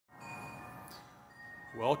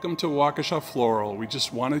Welcome to Waukesha Floral. We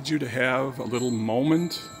just wanted you to have a little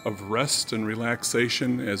moment of rest and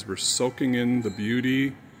relaxation as we're soaking in the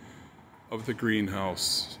beauty of the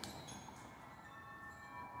greenhouse.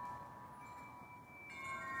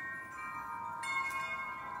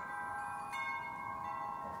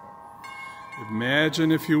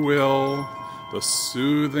 Imagine, if you will, the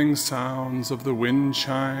soothing sounds of the wind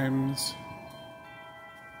chimes,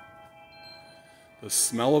 the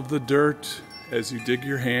smell of the dirt as you dig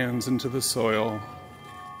your hands into the soil,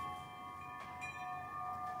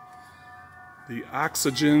 the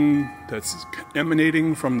oxygen that's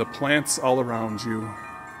emanating from the plants all around you.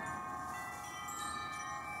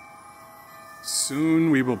 Soon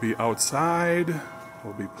we will be outside,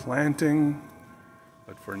 we'll be planting,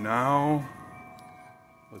 but for now,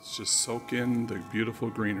 let's just soak in the beautiful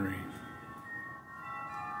greenery.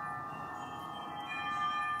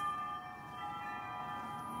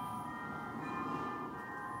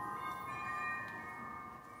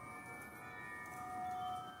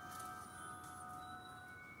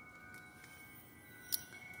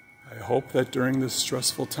 I hope that during this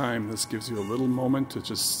stressful time, this gives you a little moment to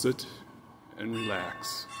just sit and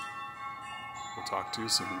relax. We'll talk to you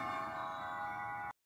soon.